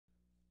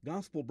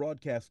Gospel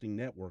Broadcasting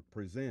Network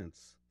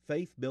presents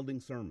Faith Building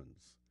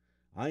Sermons.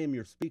 I am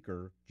your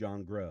speaker,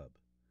 John Grubb.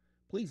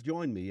 Please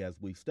join me as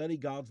we study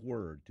God's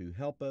Word to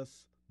help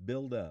us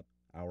build up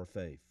our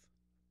faith.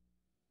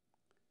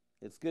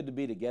 It's good to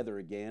be together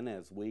again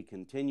as we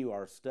continue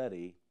our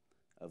study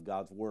of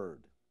God's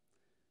Word.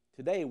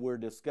 Today we're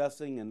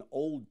discussing an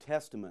Old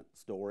Testament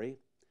story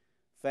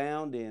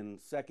found in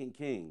 2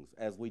 Kings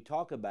as we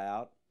talk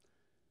about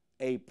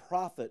a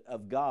prophet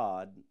of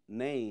God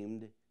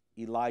named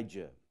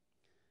Elijah.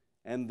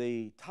 And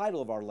the title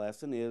of our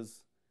lesson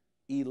is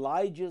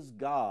Elijah's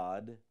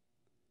God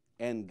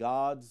and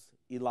God's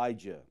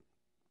Elijah.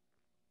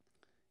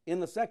 In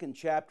the second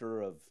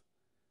chapter of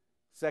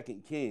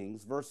 2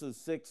 Kings, verses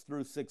 6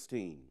 through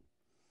 16,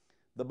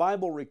 the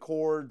Bible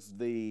records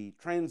the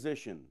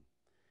transition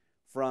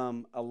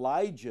from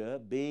Elijah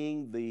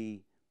being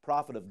the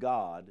prophet of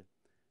God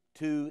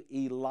to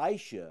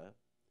Elisha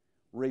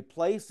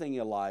replacing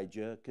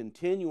Elijah,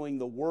 continuing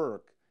the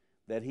work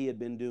that he had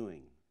been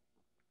doing.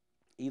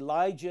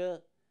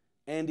 Elijah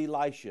and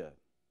Elisha,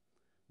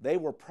 they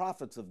were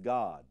prophets of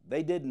God.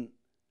 They didn't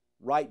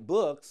write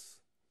books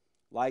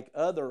like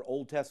other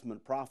Old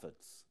Testament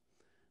prophets,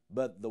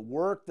 but the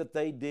work that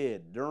they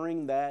did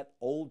during that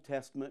Old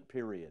Testament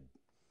period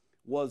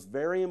was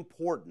very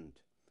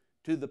important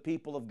to the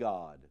people of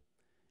God.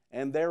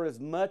 And there is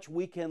much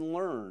we can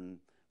learn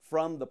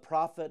from the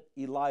prophet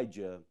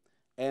Elijah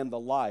and the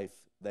life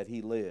that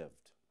he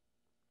lived.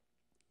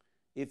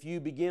 If you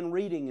begin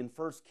reading in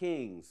 1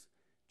 Kings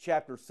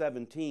chapter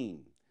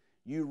 17,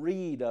 you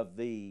read of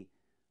the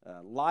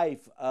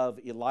life of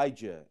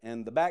Elijah.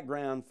 And the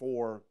background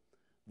for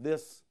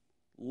this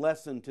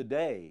lesson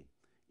today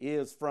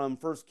is from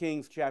 1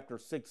 Kings chapter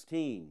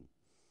 16,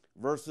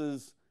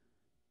 verse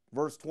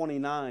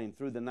 29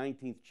 through the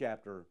 19th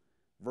chapter,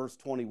 verse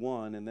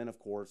 21. And then, of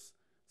course,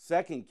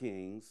 2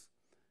 Kings,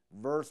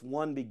 verse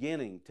 1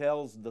 beginning,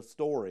 tells the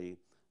story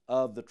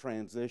of the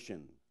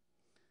transition.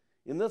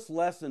 In this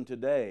lesson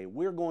today,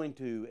 we're going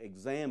to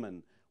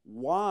examine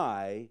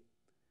why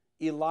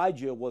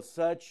Elijah was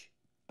such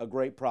a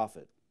great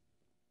prophet.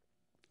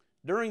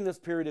 During this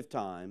period of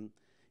time,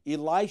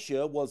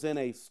 Elisha was in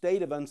a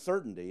state of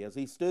uncertainty as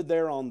he stood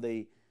there on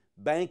the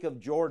bank of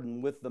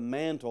Jordan with the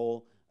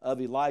mantle of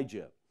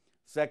Elijah.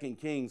 2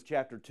 Kings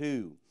chapter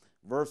 2,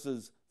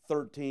 verses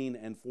 13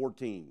 and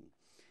 14.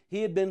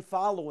 He had been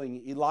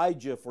following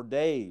Elijah for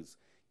days,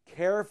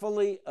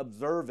 carefully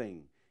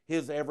observing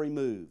his every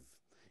move.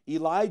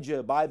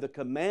 Elijah, by the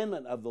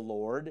commandment of the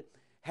Lord,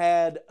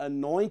 had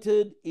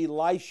anointed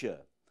Elisha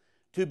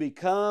to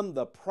become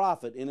the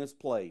prophet in his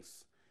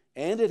place.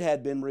 And it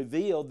had been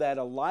revealed that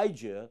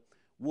Elijah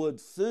would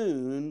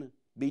soon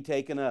be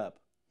taken up.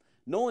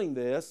 Knowing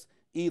this,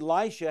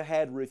 Elisha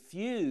had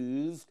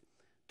refused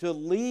to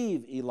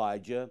leave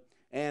Elijah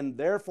and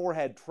therefore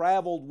had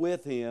traveled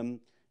with him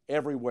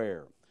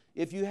everywhere.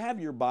 If you have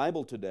your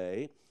Bible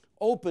today,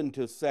 open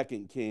to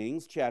 2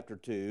 Kings chapter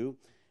 2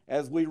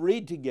 as we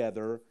read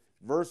together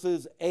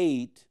verses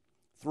 8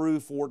 through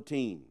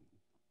 14.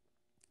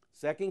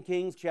 2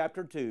 Kings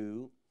chapter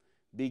 2,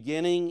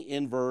 beginning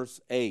in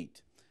verse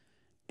 8.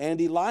 And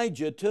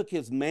Elijah took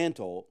his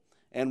mantle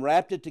and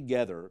wrapped it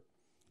together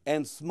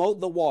and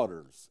smote the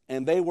waters,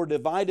 and they were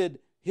divided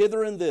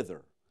hither and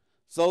thither,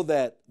 so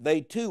that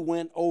they too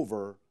went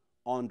over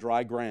on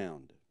dry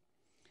ground.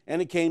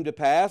 And it came to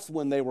pass,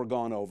 when they were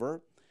gone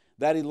over,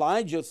 that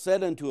Elijah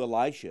said unto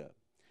Elisha,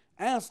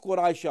 Ask what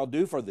I shall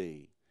do for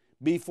thee,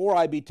 before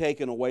I be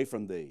taken away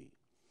from thee.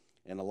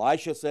 And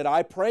Elisha said,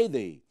 I pray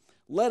thee,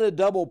 let a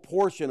double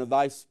portion of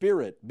thy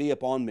spirit be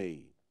upon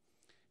me.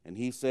 And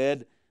he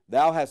said,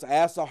 Thou hast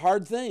asked a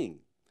hard thing.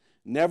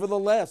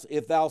 Nevertheless,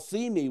 if thou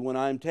see me when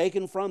I am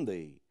taken from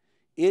thee,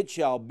 it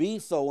shall be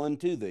so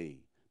unto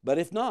thee. But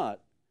if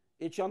not,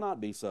 it shall not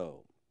be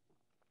so.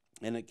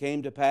 And it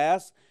came to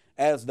pass,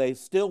 as they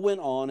still went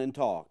on and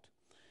talked,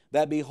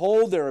 that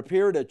behold, there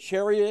appeared a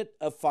chariot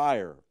of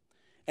fire,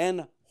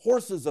 and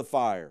horses of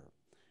fire,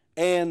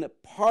 and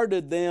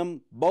parted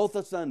them both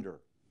asunder.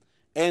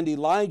 And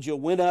Elijah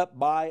went up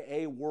by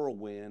a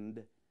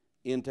whirlwind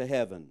into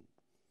heaven.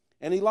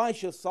 And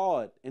Elisha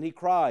saw it, and he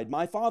cried,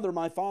 my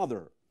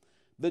father,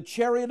 the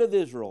chariot of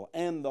Israel,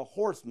 and the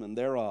horsemen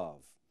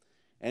thereof.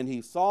 And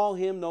he saw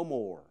him no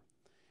more.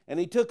 And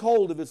he took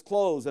hold of his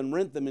clothes, and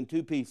rent them in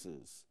two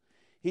pieces.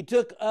 He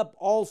took up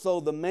also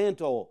the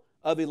mantle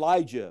of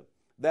Elijah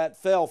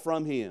that fell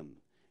from him,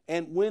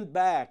 and went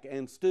back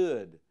and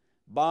stood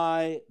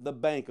by the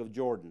bank of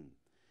Jordan.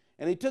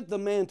 And he took the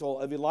mantle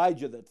of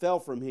Elijah that fell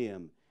from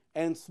him,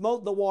 and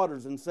smote the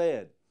waters, and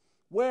said,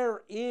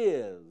 Where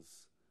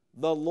is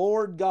the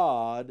Lord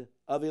God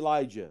of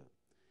Elijah?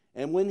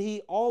 And when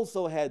he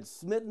also had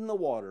smitten the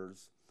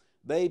waters,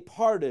 they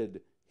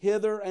parted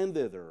hither and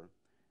thither,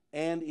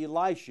 and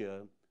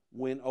Elisha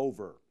went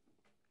over.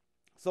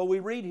 So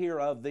we read here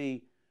of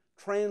the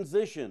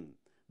transition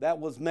that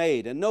was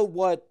made. And note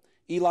what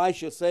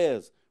Elisha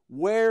says,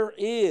 Where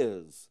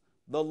is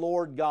the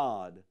Lord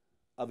God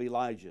of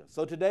Elijah?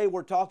 So today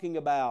we're talking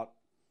about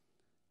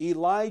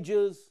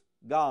Elijah's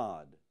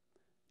God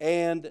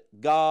and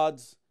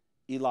God's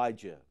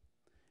Elijah.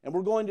 And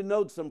we're going to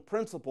note some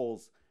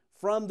principles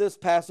from this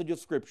passage of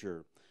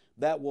Scripture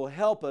that will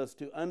help us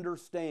to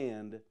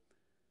understand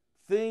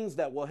things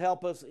that will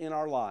help us in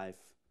our life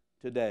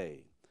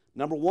today.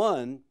 Number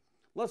one,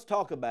 let's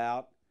talk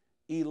about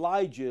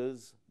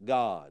Elijah's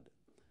God.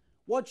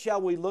 What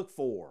shall we look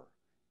for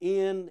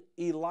in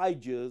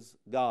Elijah's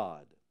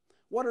God?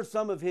 What are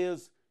some of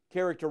his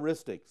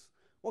characteristics?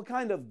 What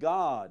kind of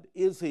God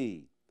is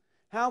he?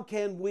 How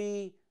can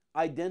we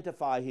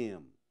identify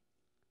him?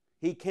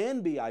 He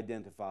can be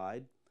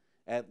identified,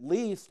 at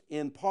least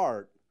in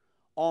part,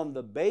 on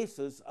the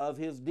basis of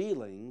his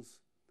dealings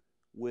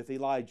with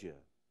Elijah.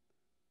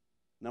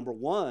 Number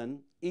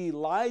one,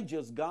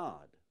 Elijah's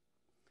God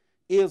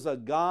is a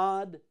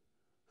God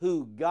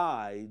who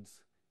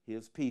guides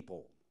his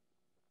people.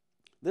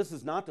 This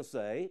is not to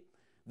say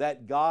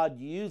that God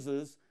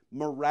uses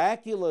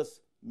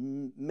miraculous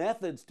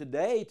methods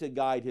today to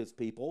guide his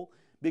people,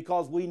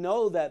 because we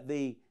know that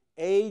the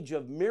age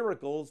of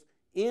miracles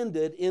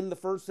ended in the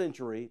first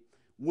century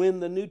when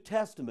the New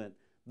Testament,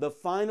 the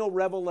final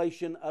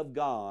revelation of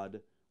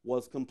God,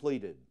 was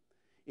completed.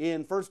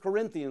 In 1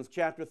 Corinthians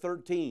chapter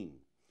 13,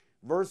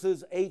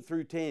 verses 8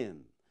 through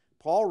 10,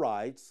 Paul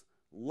writes,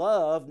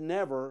 "Love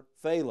never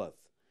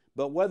faileth,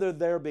 but whether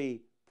there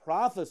be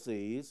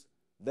prophecies,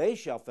 they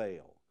shall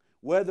fail.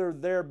 Whether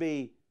there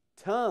be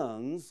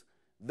tongues,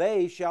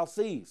 they shall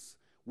cease.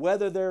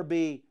 Whether there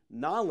be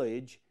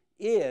knowledge,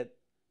 it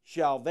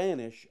shall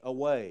vanish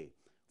away.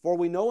 For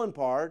we know in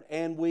part,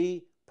 and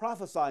we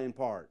prophesy in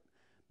part.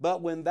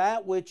 But when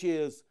that which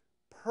is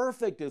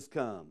perfect is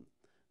come,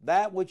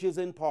 that which is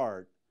in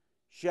part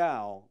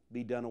shall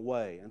be done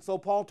away." And so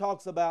Paul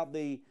talks about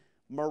the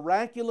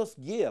miraculous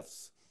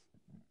gifts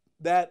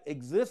that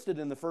existed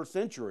in the first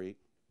century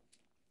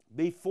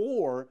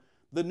before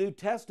the New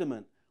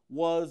Testament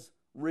was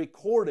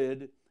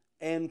recorded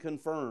and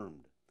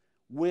confirmed.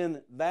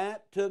 When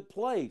that took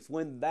place,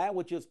 when that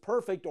which is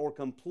perfect or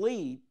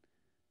complete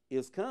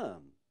is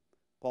come,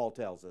 Paul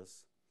tells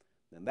us,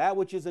 then that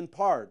which is in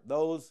part,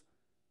 those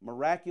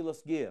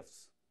miraculous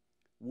gifts,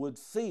 would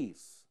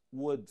cease,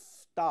 would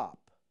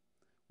stop,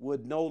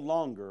 would no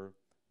longer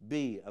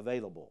be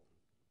available.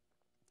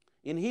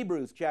 In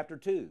Hebrews chapter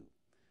 2,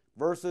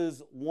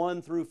 verses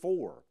 1 through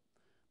 4,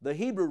 the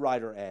Hebrew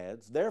writer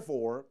adds,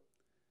 therefore,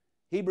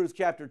 Hebrews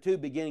chapter 2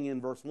 beginning in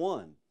verse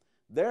 1,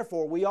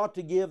 "Therefore we ought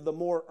to give the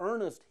more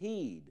earnest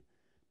heed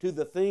to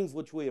the things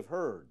which we have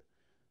heard,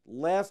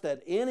 lest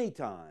at any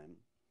time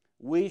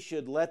we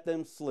should let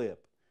them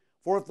slip.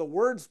 For if the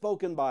word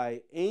spoken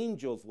by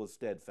angels was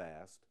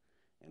steadfast,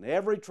 and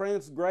every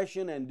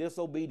transgression and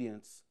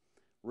disobedience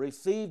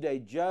received a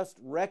just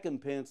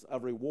recompense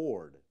of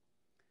reward,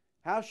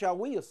 how shall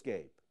we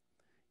escape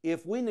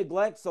if we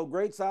neglect so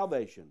great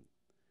salvation,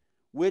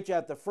 which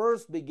at the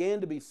first began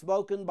to be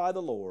spoken by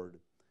the Lord,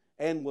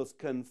 and was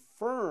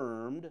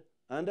confirmed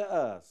unto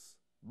us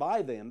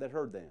by them that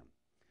heard them?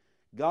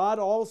 God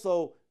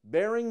also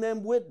bearing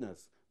them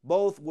witness,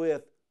 both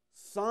with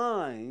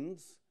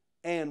signs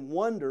and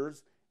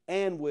wonders,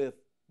 and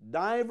with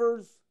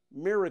divers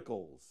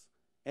miracles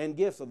and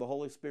gifts of the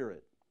Holy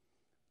Spirit,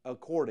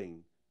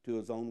 according to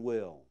his own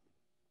will."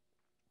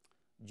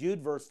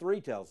 Jude verse 3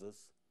 tells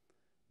us,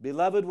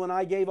 "Beloved, when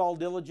I gave all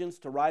diligence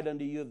to write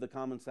unto you of the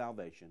common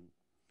salvation,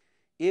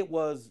 it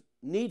was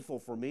needful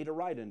for me to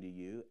write unto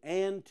you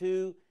and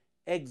to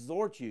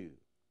exhort you,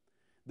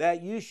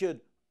 that you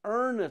should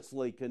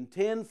earnestly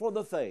contend for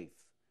the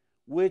faith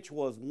which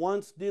was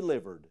once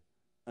delivered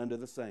unto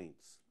the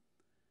saints."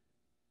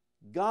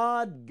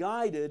 God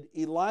guided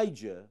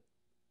Elijah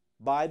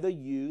by the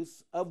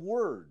use of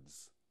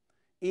words.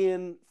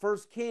 In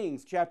 1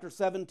 Kings chapter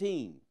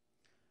 17,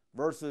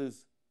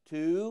 verses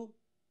 2,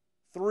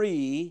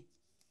 3,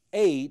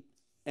 8,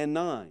 and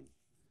 9,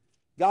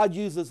 God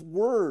uses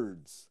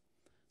words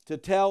to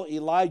tell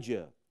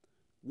Elijah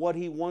what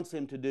he wants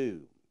him to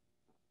do.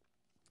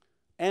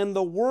 "And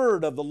the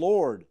word of the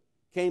Lord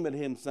came at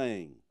him,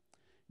 saying,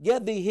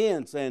 Get thee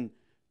hence, and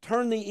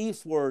turn thee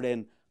eastward,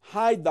 and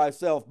hide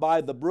thyself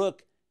by the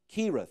brook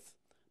Cherith,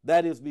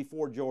 that is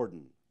before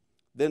Jordan."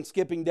 Then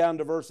skipping down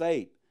to verse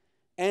 8,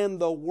 "And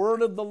the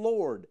word of the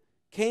Lord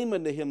came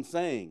unto him,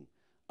 saying,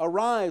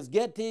 Arise,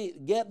 get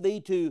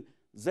thee to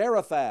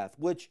Zarephath,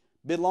 which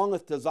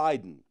belongeth to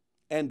Zidon,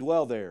 and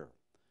dwell there.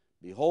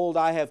 Behold,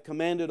 I have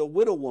commanded a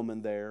widow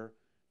woman there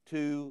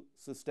to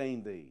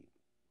sustain thee."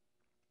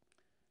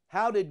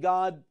 How did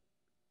God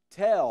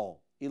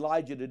tell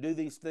Elijah to do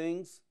these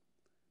things?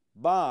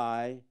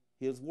 By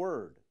his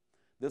word.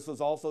 This was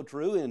also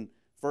true in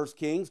 1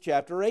 Kings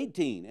chapter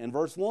 18 and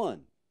verse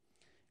 1.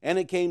 "And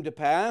it came to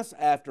pass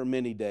after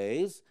many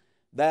days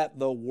that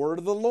the word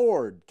of the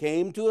Lord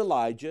came to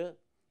Elijah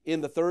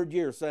in the 3rd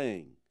year,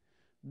 saying,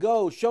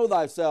 Go, show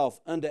thyself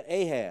unto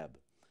Ahab,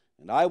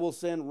 and I will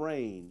send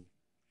rain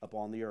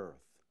upon the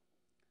earth."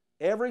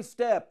 Every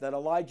step that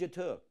Elijah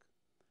took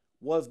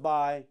was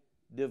by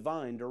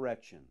divine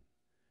direction.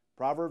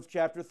 Proverbs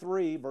chapter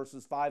 3,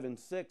 verses 5 and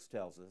 6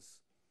 tells us,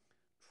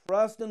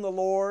 "Trust in the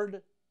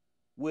Lord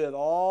with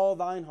all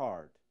thine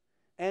heart,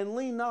 and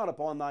lean not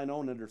upon thine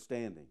own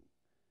understanding.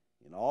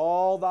 In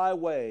all thy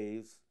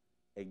ways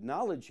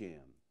acknowledge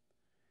him,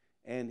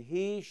 and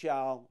he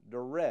shall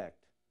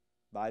direct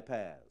thy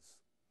paths.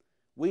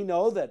 We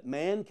know that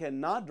man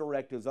cannot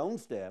direct his own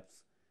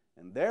steps,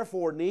 and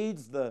therefore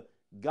needs the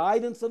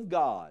guidance of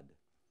God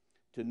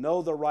to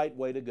know the right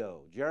way to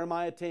go.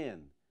 Jeremiah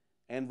 10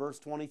 and verse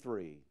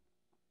 23.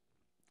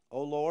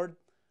 O Lord,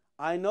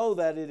 I know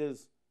that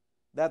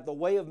the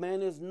way of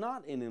man is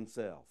not in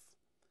himself.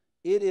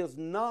 It is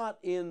not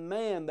in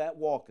man that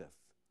walketh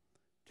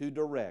to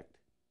direct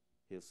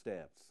his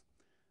steps.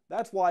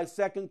 That's why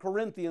 2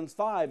 Corinthians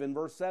 5 and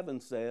verse 7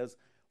 says,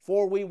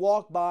 For we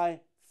walk by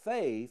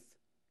faith,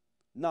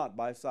 not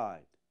by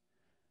sight.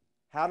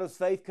 How does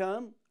faith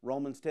come?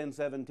 Romans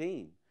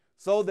 10:17.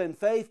 So then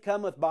faith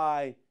cometh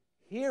by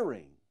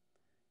hearing,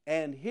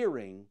 and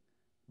hearing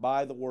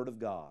by the word of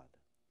God.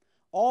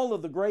 All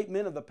of the great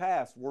men of the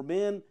past were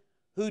men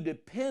who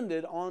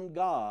depended on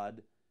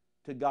God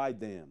to guide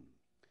them.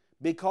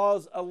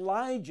 Because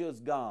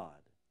Elijah's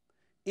God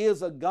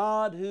is a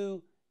God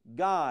who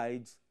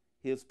guides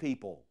his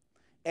people.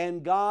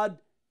 And God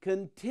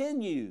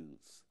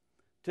continues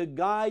to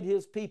guide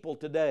his people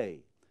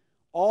today.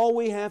 All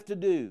we have to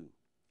do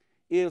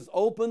is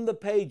open the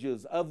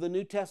pages of the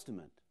New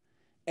Testament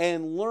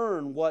and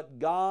learn what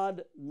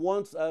God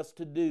wants us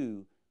to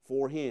do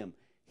for him.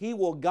 He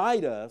will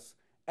guide us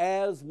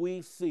as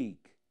we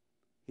seek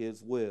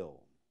his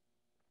will.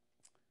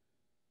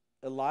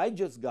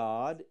 Elijah's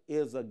God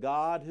is a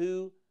God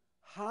who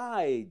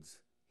hides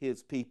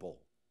his people.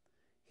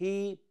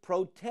 He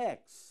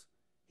protects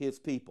his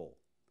people.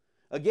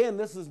 Again,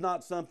 this is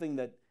not something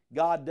that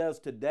God does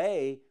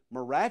today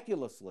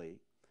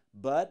miraculously,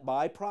 but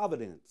by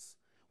providence.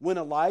 When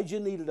Elijah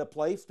needed a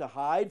place to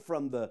hide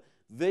from the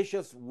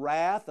vicious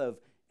wrath of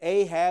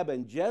Ahab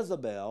and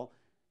Jezebel,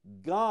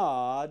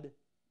 God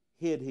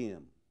hid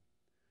him.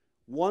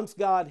 Once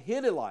God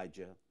hid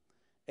Elijah,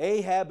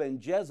 Ahab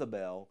and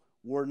Jezebel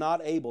were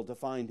not able to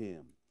find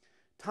him.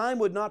 Time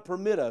would not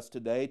permit us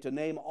today to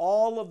name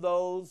all of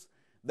those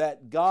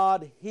that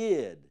God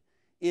hid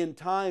in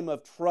time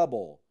of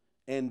trouble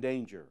and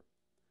danger.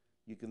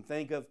 You can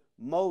think of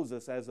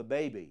Moses as a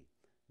baby.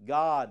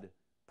 God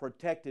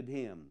protected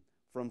him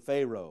from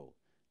Pharaoh.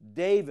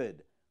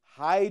 David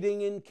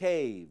hiding in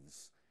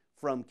caves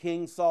from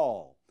King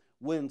Saul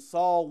when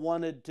Saul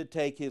wanted to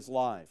take his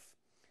life.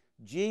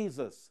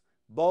 Jesus,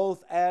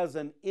 both as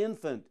an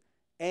infant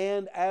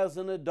and as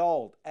an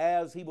adult,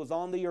 as he was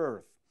on the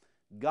earth,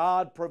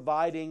 God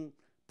providing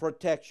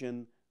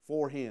protection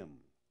for him.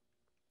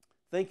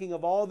 Thinking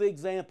of all the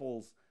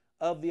examples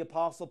of the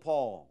Apostle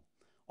Paul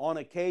on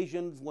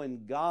occasions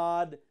when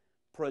God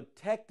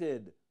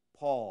protected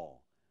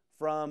Paul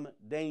from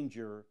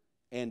danger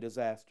and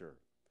disaster.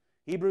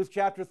 Hebrews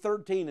chapter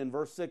 13 and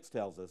verse 6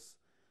 tells us,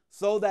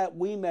 so that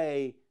we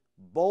may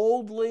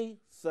boldly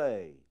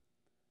say,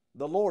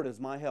 the Lord is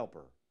my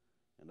helper,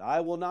 and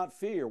I will not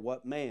fear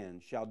what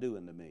man shall do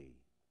unto me.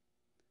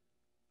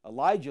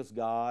 Elijah's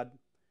God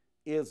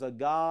is a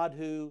God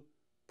who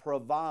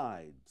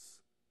provides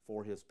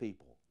for his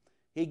people.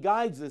 He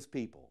guides his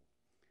people.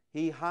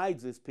 He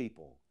hides his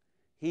people.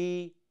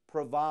 He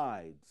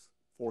provides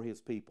for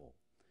his people.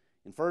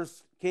 In 1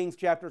 Kings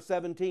chapter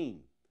 17,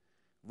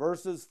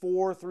 verses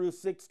 4 through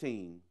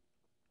 16,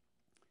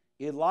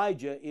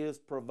 Elijah is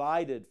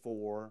provided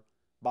for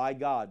by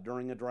God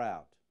during a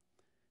drought.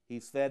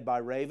 He's fed by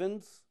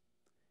ravens.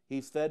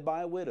 He's fed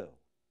by a widow.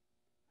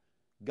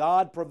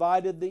 God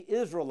provided the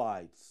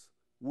Israelites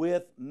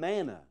with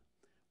manna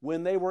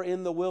when they were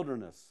in the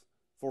wilderness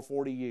for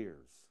 40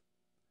 years.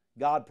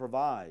 God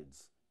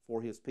provides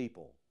for his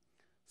people.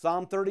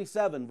 Psalm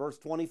 37, verse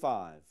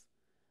 25.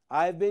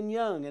 I have been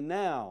young and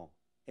now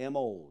am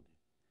old.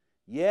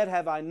 Yet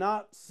have I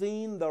not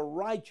seen the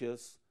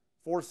righteous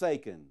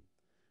forsaken,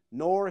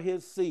 nor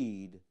his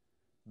seed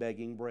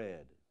begging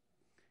bread.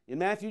 In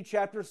Matthew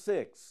chapter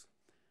 6,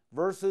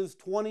 verses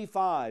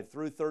 25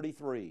 through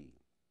 33,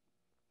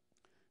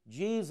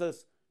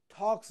 Jesus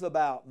talks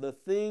about the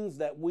things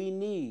that we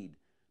need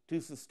to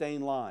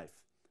sustain life: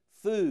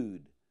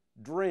 food,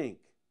 drink,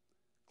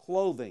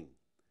 clothing.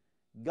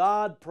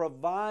 God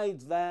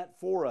provides that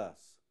for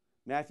us.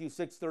 Matthew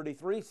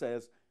 6:33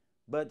 says,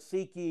 but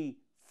seek ye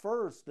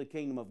first the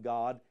kingdom of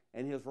God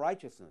and his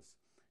righteousness,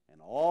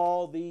 and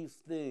all these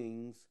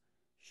things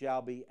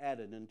shall be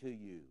added unto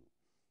you.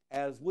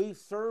 As we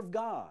serve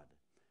God,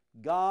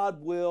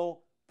 God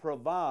will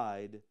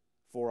provide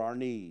for our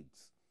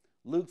needs.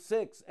 Luke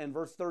 6 and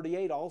verse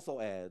 38 also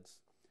adds,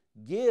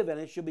 give and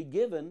it shall be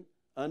given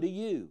unto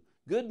you.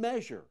 Good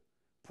measure,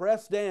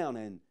 pressed down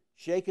and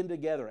shaken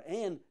together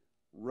and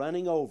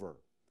running over,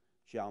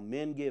 shall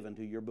men give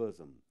into your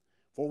bosom.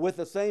 For with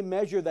the same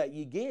measure that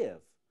ye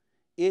give,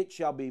 it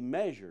shall be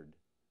measured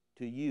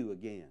to you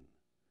again.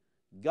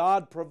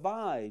 God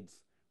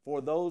provides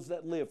for those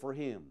that live for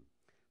him.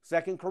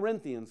 2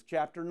 Corinthians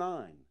chapter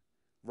 9,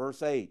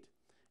 verse 8.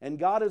 And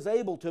God is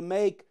able to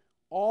make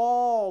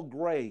all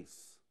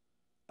grace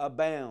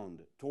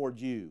abound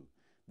toward you,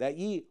 that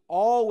ye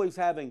always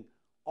having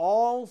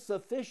all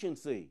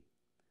sufficiency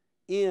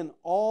in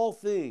all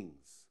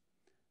things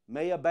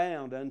may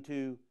abound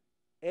unto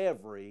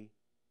every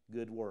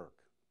good work.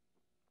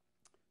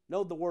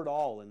 Note the word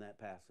all in that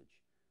passage,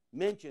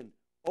 mentioned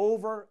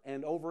over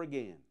and over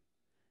again.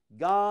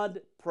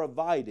 God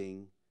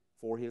providing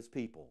for His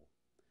people.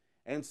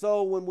 And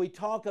so when we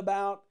talk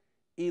about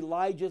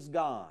Elijah's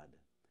God,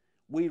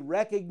 we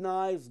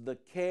recognize the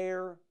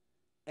care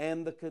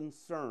and the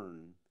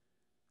concern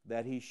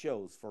that He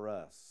shows for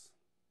us.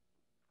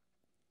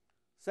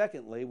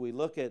 Secondly, we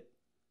look at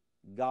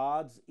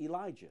God's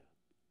Elijah.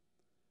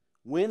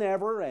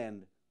 Whenever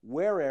and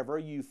wherever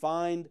you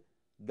find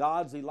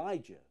God's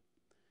Elijah,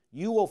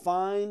 you will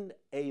find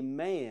a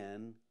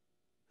man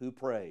who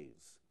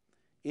prays.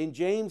 In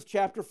James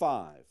chapter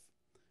 5,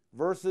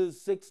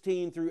 verses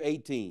 16 through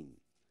 18,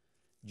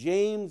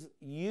 James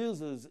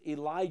uses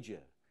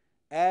Elijah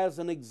as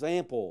an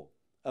example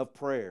of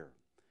prayer.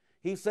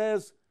 He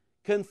says,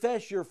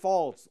 "Confess your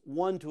faults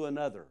one to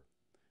another,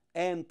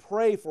 and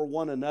pray for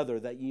one another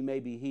that ye may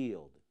be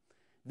healed.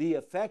 The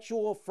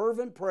effectual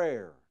fervent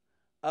prayer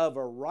of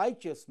a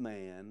righteous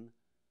man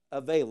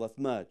availeth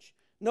much."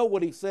 Note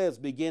what he says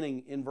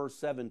beginning in verse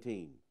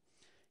 17.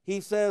 He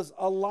says,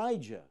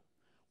 "Elijah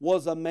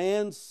was a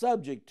man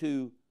subject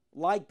to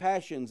like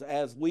passions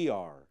as we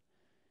are,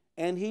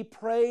 and he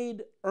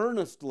prayed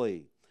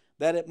earnestly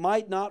that it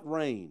might not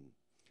rain.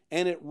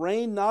 And it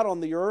rained not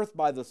on the earth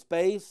by the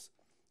space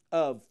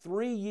of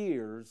 3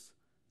 years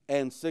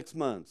and 6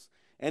 months.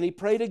 And he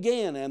prayed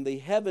again, and the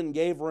heaven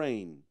gave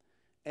rain,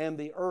 and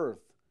the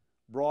earth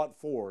brought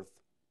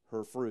forth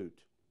her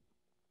fruit."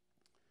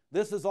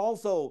 This is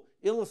also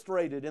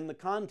illustrated in the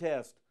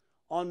contest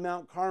on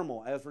Mount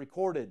Carmel as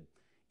recorded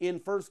in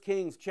 1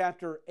 Kings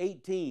chapter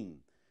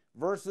 18,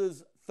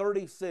 verses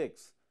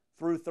 36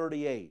 through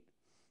 38.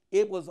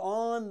 It was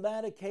on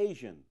that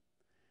occasion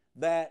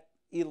that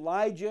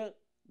Elijah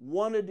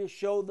wanted to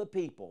show the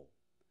people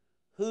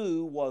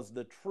who was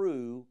the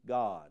true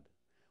God.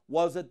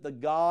 Was it the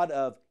God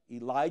of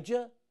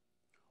Elijah,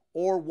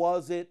 or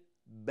was it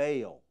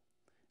Baal?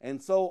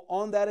 And so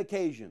on that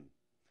occasion,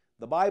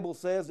 the Bible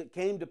says it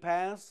came to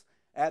pass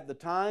at the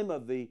time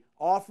of the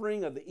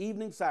offering of the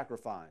evening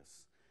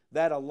sacrifice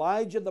that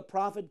Elijah the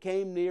prophet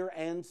came near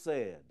and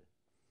said,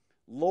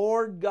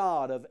 "Lord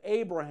God of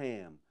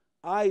Abraham,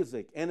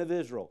 Isaac, and of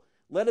Israel,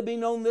 let it be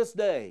known this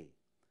day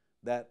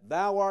that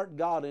thou art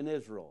God in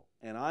Israel,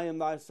 and I am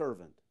thy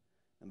servant,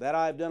 and that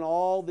I have done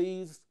all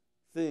these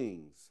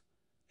things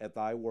at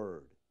thy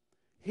word.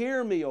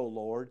 Hear me, O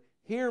Lord,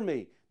 hear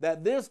me,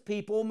 that this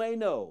people may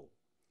know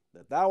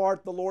that thou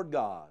art the Lord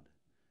God,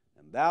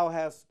 and thou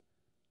hast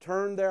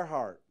turned their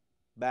heart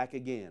back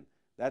again."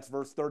 That's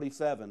verse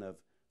 37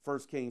 of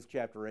 1 Kings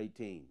chapter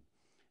 18.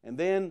 And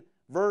then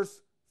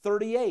verse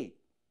 38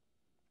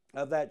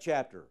 of that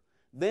chapter.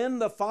 "Then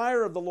the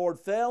fire of the Lord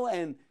fell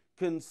and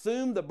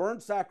consumed the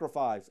burnt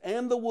sacrifice,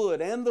 and the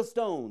wood, and the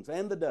stones,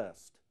 and the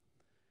dust,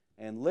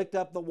 and licked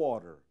up the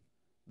water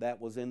that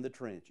was in the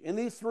trench." In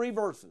these 3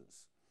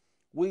 verses,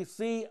 we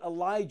see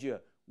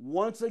Elijah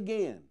once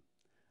again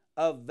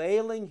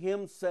availing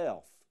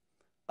himself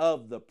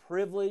of the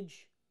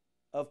privilege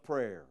of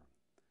prayer,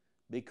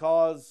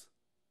 because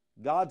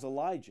God's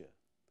Elijah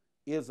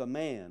is a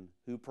man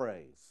who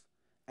prays.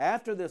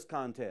 After this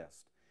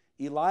contest,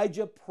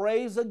 Elijah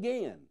prays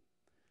again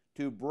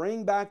to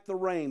bring back the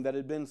rain that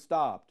had been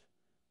stopped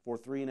for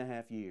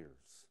 3.5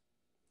 years.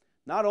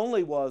 Not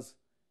only was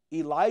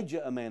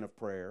Elijah a man of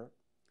prayer,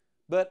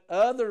 but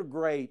other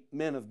great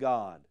men of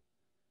God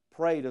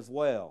prayed as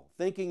well.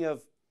 Thinking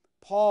of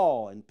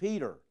Paul and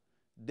Peter,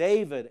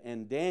 David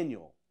and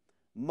Daniel,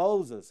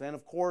 Moses, and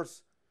of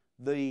course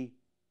the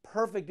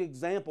perfect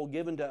example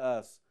given to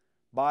us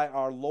by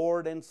our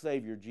Lord and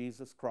Savior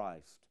Jesus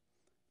Christ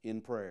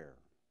in prayer.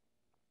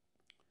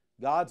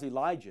 God's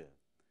Elijah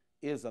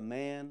is a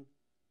man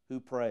who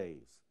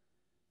prays.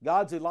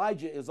 God's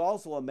Elijah is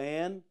also a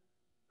man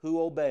who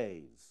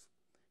obeys.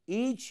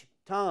 Each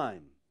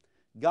time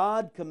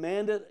God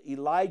commanded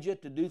Elijah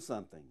to do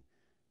something,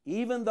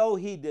 even though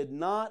he did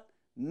not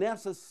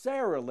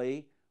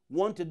necessarily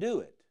want to do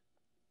it,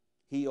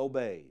 he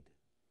obeyed.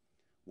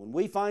 When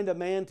we find a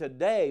man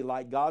today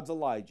like God's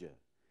Elijah,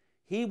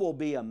 he will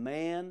be a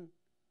man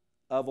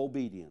of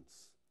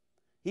obedience.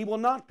 He will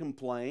not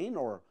complain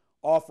or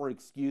offer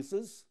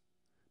excuses,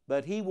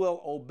 but he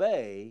will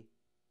obey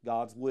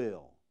God's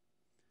will.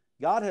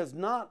 God has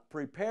not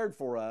prepared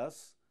for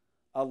us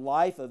a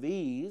life of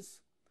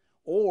ease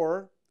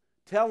or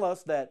tell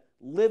us that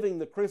living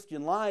the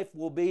Christian life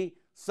will be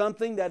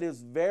something that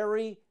is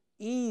very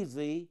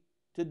easy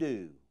to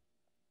do.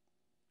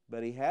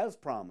 But He has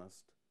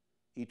promised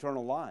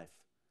eternal life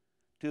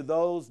to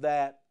those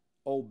that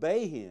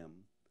obey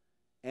Him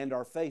and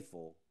are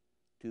faithful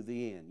to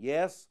the end.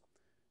 Yes,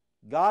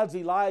 God's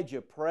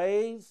Elijah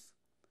prays,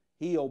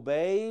 he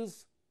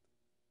obeys,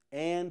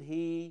 and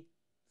he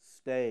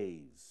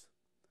stays.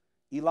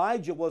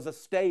 Elijah was a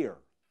stayer.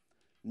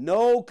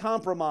 No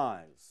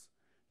compromise,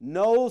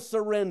 no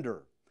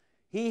surrender.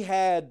 He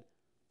had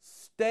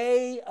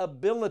stay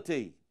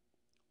ability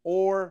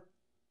or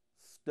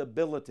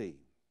stability.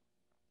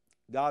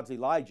 God's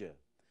Elijah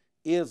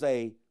is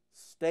a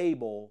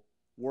stable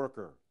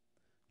worker.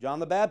 John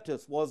the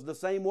Baptist was the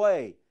same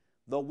way,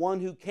 the one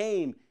who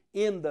came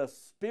in the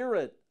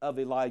spirit of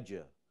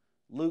Elijah.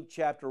 Luke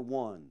chapter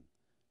 1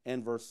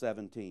 and verse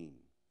 17.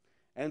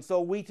 And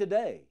so we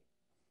today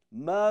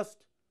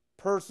must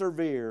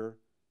persevere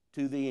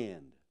to the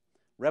end.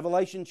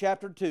 Revelation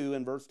chapter 2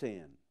 and verse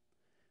 10.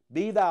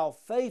 Be thou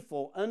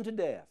faithful unto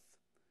death,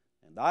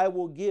 and I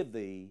will give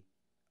thee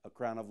a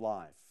crown of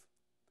life.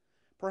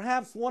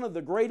 Perhaps one of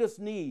the greatest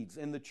needs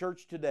in the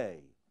church today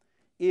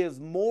is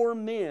more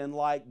men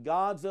like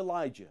God's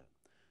Elijah,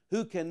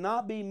 who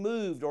cannot be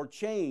moved or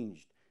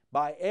changed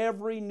by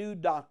every new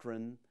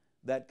doctrine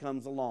that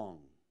comes along.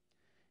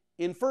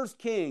 In 1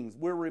 Kings,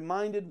 we're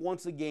reminded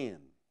once again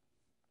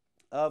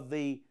of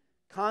the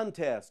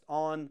contest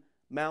on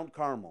Mount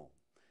Carmel.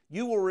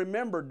 You will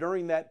remember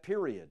during that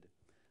period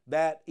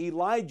that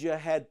Elijah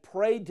had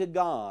prayed to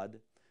God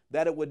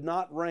that it would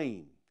not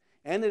rain.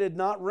 And it had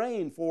not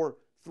rained for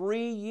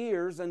 3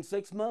 years and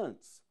 6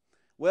 months.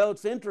 Well,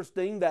 it's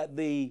interesting that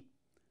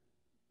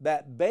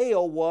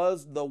Baal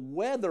was the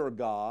weather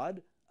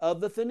god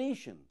of the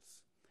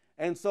Phoenicians.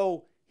 And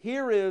so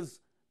here is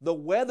the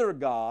weather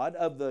god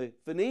of the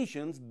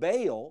Phoenicians,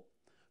 Baal,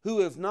 who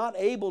is not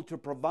able to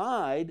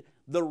provide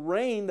the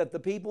rain that the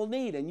people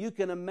need. And you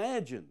can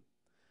imagine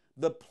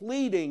the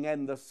pleading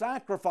and the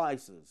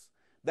sacrifices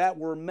that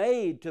were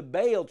made to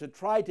Baal to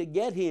try to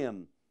get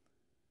him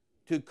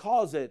to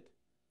cause it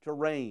to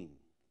rain.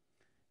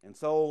 And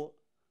so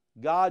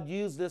God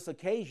used this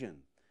occasion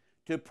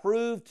to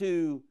prove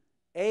to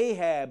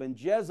Ahab and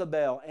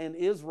Jezebel and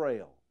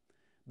Israel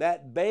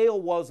that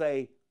Baal was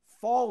a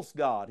false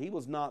god. He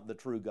was not the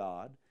true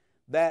God.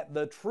 That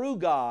the true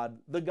God,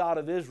 the God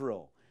of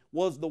Israel,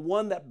 was the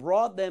one that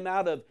brought them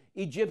out of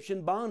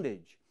Egyptian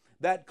bondage,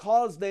 that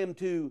caused them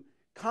to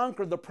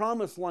conquer the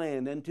promised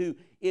land and to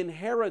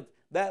inherit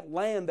that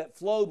land that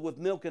flowed with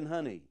milk and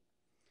honey.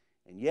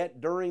 And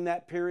yet during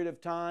that period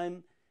of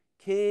time,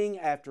 king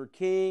after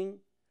king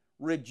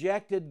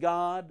rejected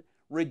God,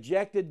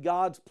 rejected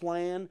God's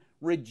plan,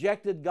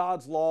 rejected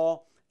God's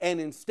law,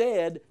 and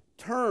instead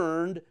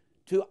turned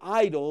to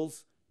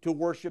idols to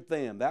worship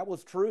them. That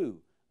was true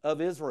of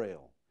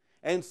Israel.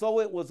 And so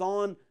it was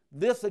on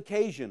this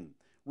occasion,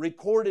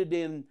 recorded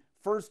in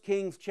 1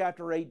 Kings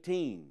chapter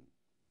 18,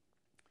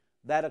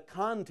 that a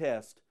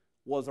contest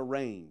was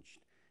arranged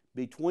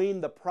between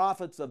the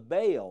prophets of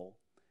Baal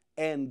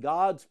and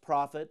God's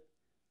prophet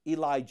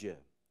Elijah.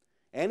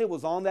 And it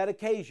was on that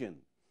occasion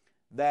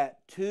that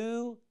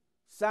 2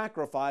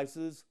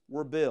 sacrifices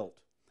were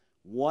built,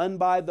 one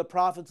by the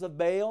prophets of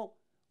Baal,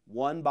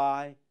 one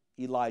by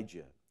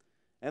Elijah.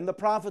 And the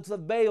prophets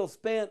of Baal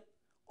spent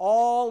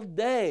all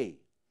day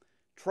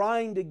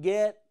trying to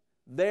get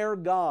their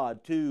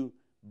God to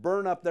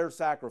burn up their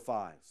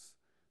sacrifice.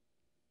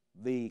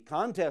 The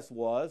contest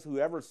was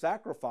whoever's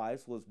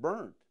sacrifice was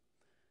burnt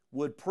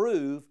would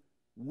prove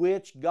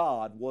which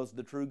God was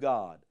the true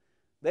God.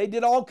 They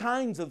did all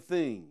kinds of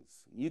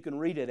things. You can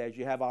read it as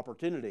you have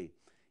opportunity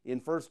in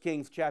 1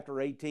 Kings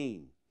chapter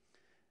 18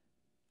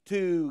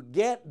 to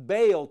get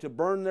Baal to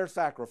burn their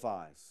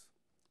sacrifice.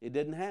 It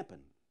didn't happen.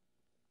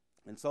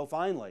 And so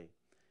finally,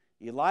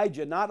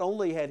 Elijah, not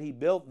only had he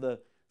built the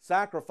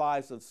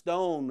sacrifice of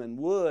stone and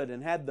wood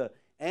and had the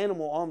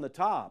animal on the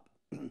top,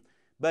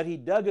 but he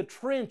dug a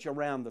trench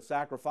around the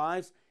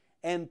sacrifice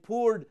and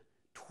poured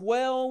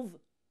 12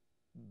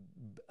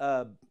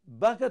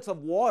 buckets of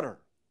water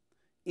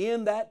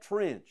in that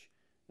trench.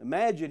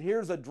 Imagine,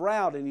 here's a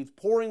drought and he's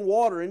pouring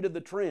water into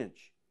the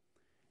trench.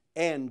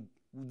 And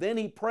then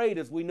he prayed,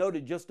 as we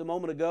noted just a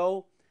moment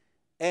ago,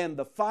 and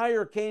the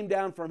fire came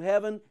down from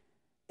heaven.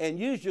 And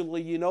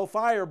usually, you know,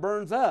 fire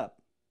burns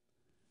up.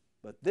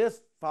 But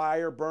this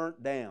fire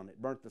burnt down.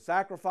 It burnt the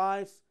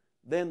sacrifice,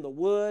 then the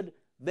wood,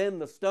 then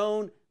the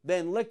stone,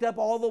 then licked up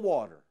all the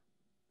water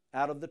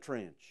out of the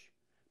trench,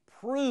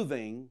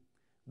 proving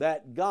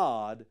that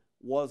God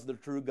was the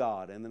true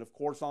God. And then, of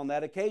course, on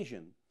that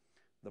occasion,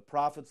 the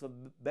prophets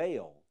of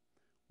Baal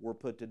were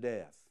put to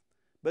death.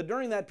 But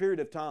during that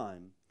period of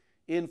time,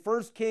 in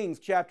 1 Kings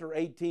chapter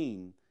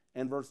 18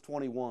 and verse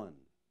 21,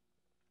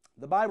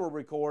 the Bible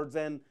records,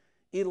 and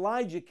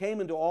Elijah came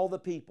unto all the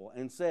people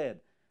and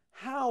said,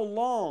 How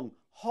long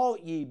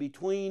halt ye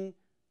between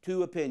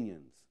 2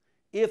 opinions?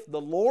 If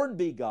the Lord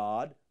be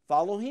God,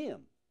 follow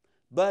him.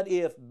 But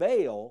if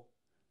Baal,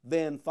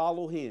 then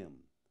follow him.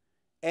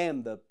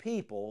 And the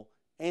people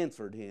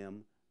answered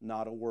him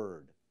not a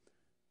word.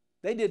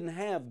 They didn't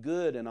have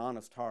good and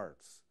honest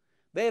hearts.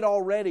 They had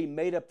already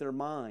made up their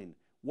mind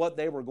what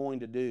they were going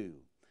to do.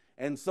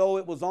 And so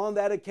it was on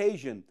that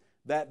occasion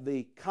that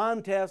the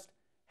contest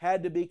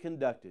had to be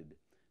conducted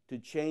to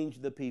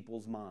change the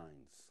people's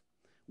minds.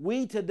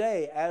 We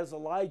today, as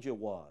Elijah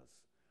was,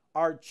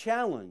 are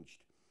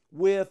challenged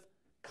with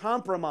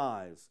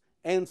compromise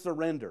and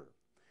surrender.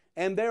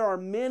 And there are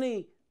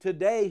many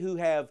today who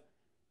have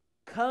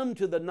come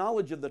to the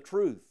knowledge of the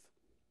truth,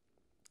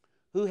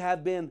 who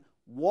have been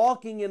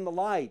walking in the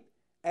light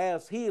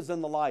as he is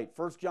in the light,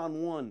 1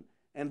 John 1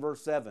 and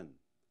verse 7.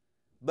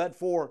 But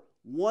for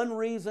one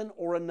reason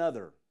or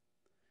another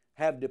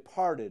have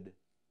departed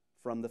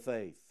from the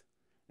faith.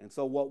 And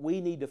so what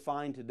we need to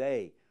find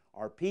today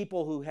are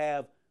people who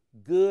have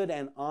good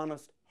and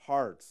honest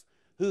hearts,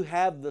 who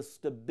have the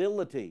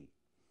stability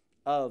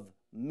of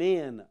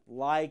men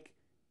like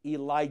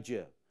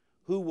Elijah,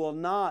 who will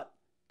not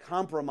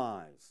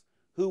compromise,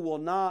 who will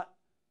not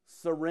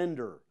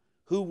surrender,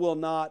 who will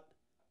not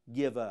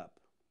give up.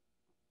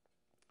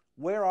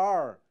 Where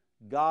are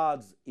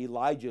God's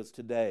Elijahs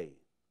today?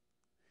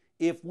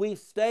 If we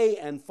stay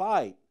and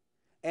fight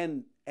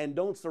and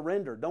don't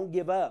surrender, don't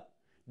give up,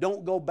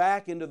 don't go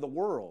back into the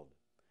world,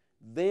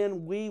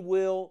 then we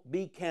will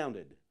be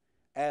counted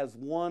as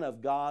one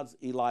of God's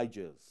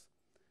Elijahs.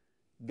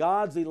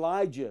 God's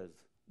Elijahs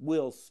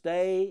will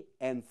stay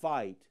and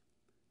fight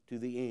to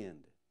the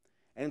end.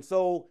 And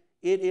so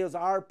it is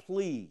our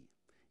plea,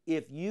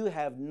 if you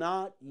have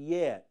not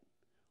yet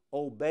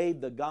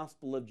obeyed the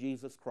gospel of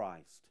Jesus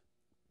Christ,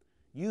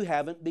 you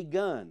haven't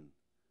begun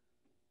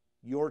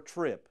your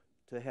trip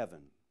to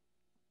heaven.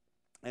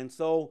 And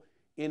so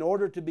in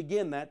order to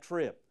begin that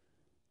trip,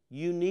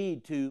 you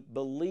need to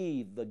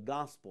believe the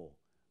gospel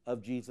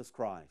of Jesus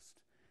Christ.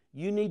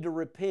 You need to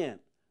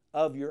repent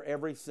of your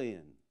every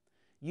sin.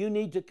 You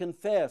need to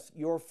confess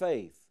your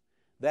faith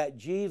that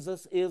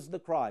Jesus is the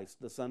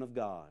Christ, the Son of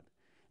God.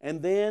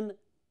 And then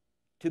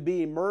to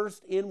be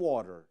immersed in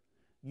water,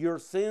 your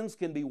sins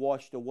can be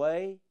washed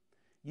away.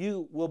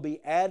 You will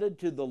be added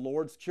to the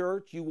Lord's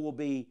church. You will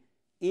be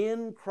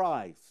in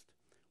Christ,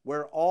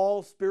 where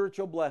all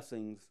spiritual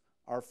blessings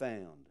are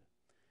found.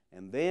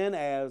 And then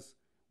as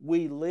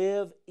we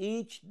live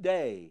each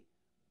day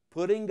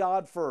putting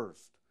God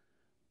first,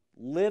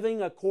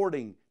 living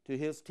according to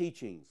His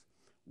teachings,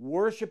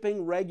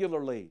 worshiping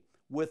regularly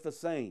with the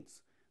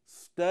saints,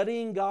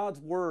 studying God's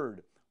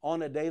Word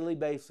on a daily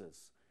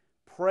basis,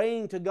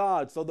 praying to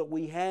God so that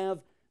we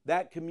have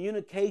that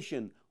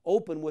communication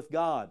open with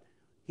God.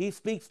 He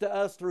speaks to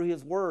us through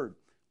His Word.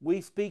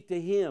 We speak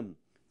to Him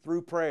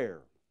through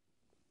prayer.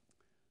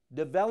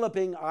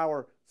 Developing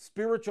our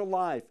spiritual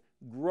life,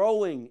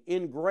 growing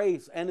in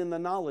grace and in the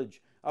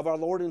knowledge of our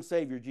Lord and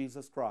Savior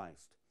Jesus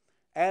Christ.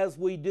 As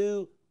we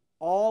do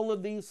all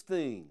of these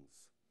things,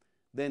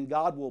 then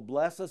God will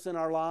bless us in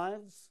our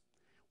lives.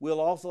 We'll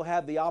also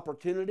have the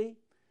opportunity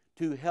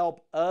to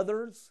help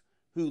others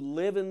who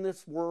live in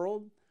this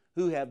world,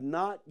 who have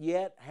not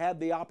yet had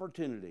the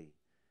opportunity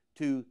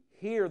to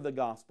hear the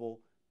gospel,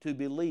 to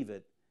believe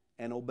it,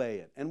 and obey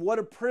it. And what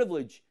a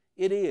privilege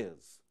it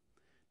is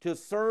to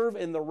serve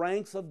in the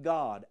ranks of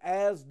God,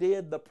 as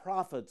did the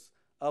prophets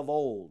of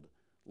old,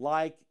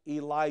 like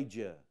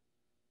Elijah,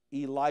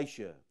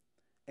 Elisha,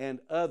 and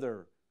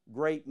other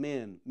great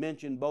men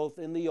mentioned both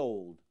in the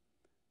Old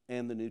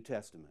and the New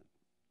Testament.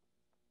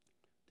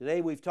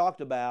 Today we've talked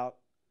about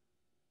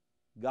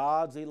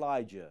God's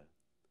Elijah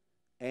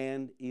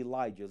and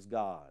Elijah's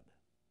God.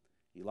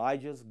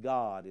 Elijah's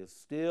God is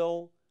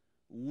still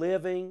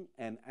living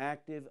and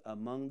active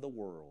among the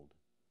world,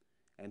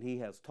 and He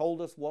has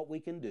told us what we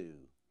can do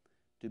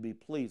to be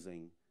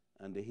pleasing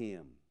unto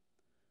Him.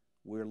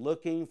 We're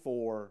looking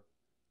for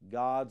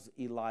God's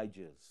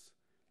Elijahs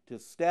to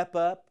step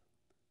up,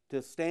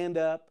 to stand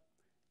up,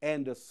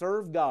 and to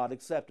serve God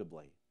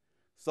acceptably,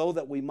 so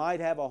that we might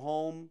have a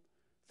home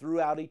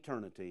throughout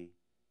eternity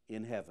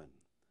in heaven.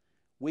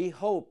 We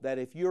hope that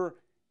if you're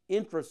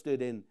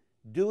interested in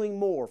doing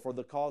more for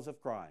the cause of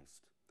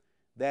Christ,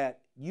 that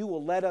you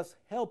will let us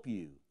help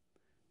you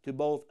to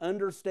both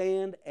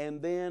understand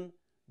and then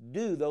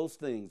do those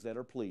things that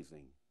are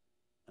pleasing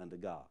unto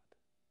God.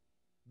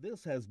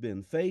 This has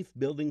been Faith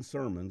Building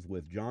Sermons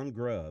with John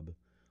Grubb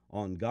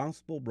on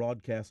Gospel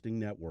Broadcasting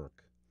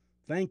Network.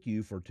 Thank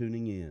you for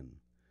tuning in.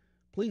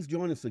 Please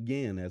join us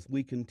again as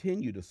we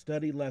continue to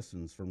study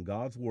lessons from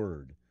God's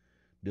Word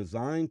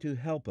designed to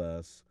help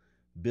us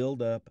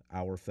build up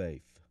our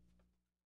faith.